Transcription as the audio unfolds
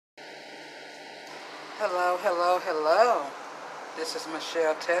Hello, hello, hello. This is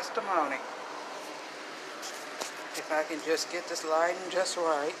Michelle Testimony. If I can just get this lighting just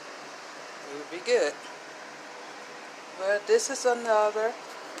right, it would be good. But this is another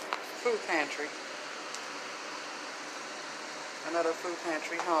food pantry. Another food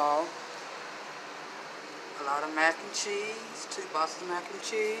pantry haul. A lot of mac and cheese, 2 boxes of mac and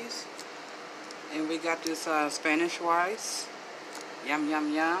cheese. And we got this Spanish rice. Yum,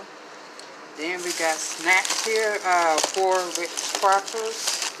 yum, yum. Then we got snacks here, 4 Ritz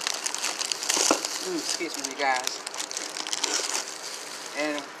crackers. Excuse me, guys.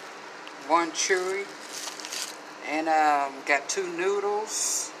 And 1 chewy. And got 2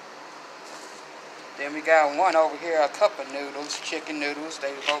 noodles. Then we got one over here, a cup of noodles, chicken noodles.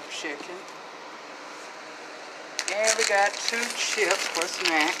 They were both chicken. And we got 2 chips for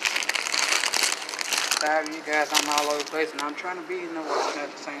snacks. Sorry, you guys, I'm all over the place, and I'm trying to be in the watch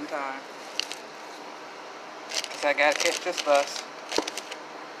at the same time. Because I got to catch this bus.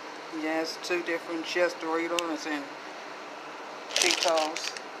 Yes, 2 different chips, Doritos, and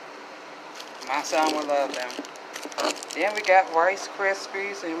Cheetos. My son will love them. Then we got Rice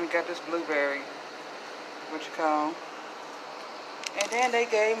Krispies, and we got this blueberry, what you call. And then they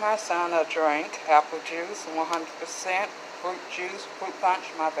gave my son a drink, apple juice, 100% fruit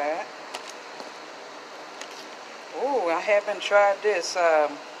punch, my bad. Ooh, I haven't tried this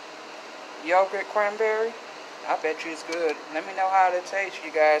yogurt cranberry. I bet you it's good. Let me know how it tastes,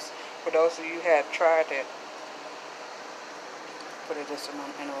 you guys, for those of you who have tried it. Put it just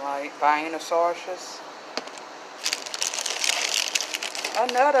in the light. Bionosaurus.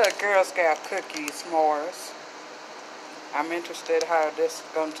 Another Girl Scout cookie s'mores. I'm interested how this is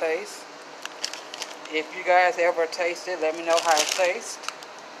going to taste. If you guys ever taste it, let me know how it tastes.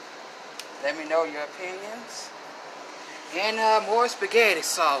 Let me know your opinions. And more spaghetti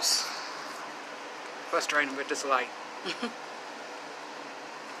sauce. Frustrating with this light.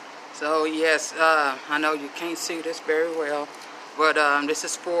 So yes, I know you can't see this very well, but this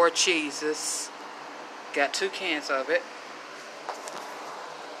is 4 cheeses. Got 2 cans of it.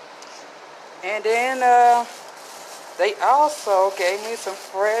 And then they also gave me some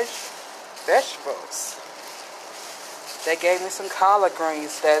fresh vegetables. They gave me some collard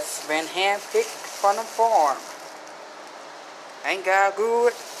greens that's been hand-picked from the farm. Ain't God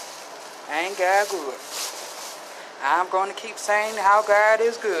good? Ain't God good? I'm going to keep saying how God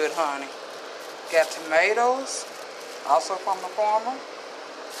is good, honey. Got tomatoes, also from the farmer.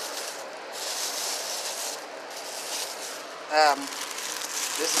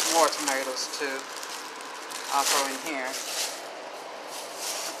 This is more tomatoes too, also in here.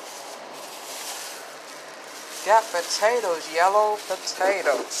 Got potatoes, yellow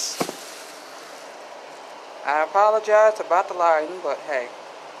potatoes. I apologize about the lighting, but hey,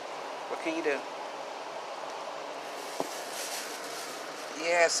 what can you do?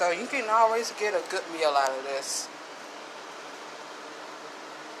 Yeah, so you can always get a good meal out of this.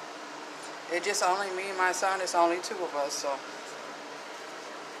 It's just only me and my son. It's only 2 of us,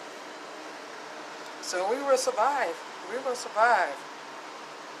 so we will survive. We will survive.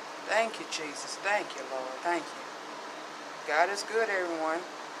 Thank you, Jesus. Thank you, Lord. Thank you. God is good, everyone.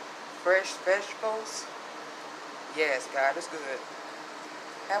 Fresh vegetables. Yes, God is good.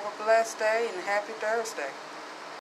 Have a blessed day and happy Thursday.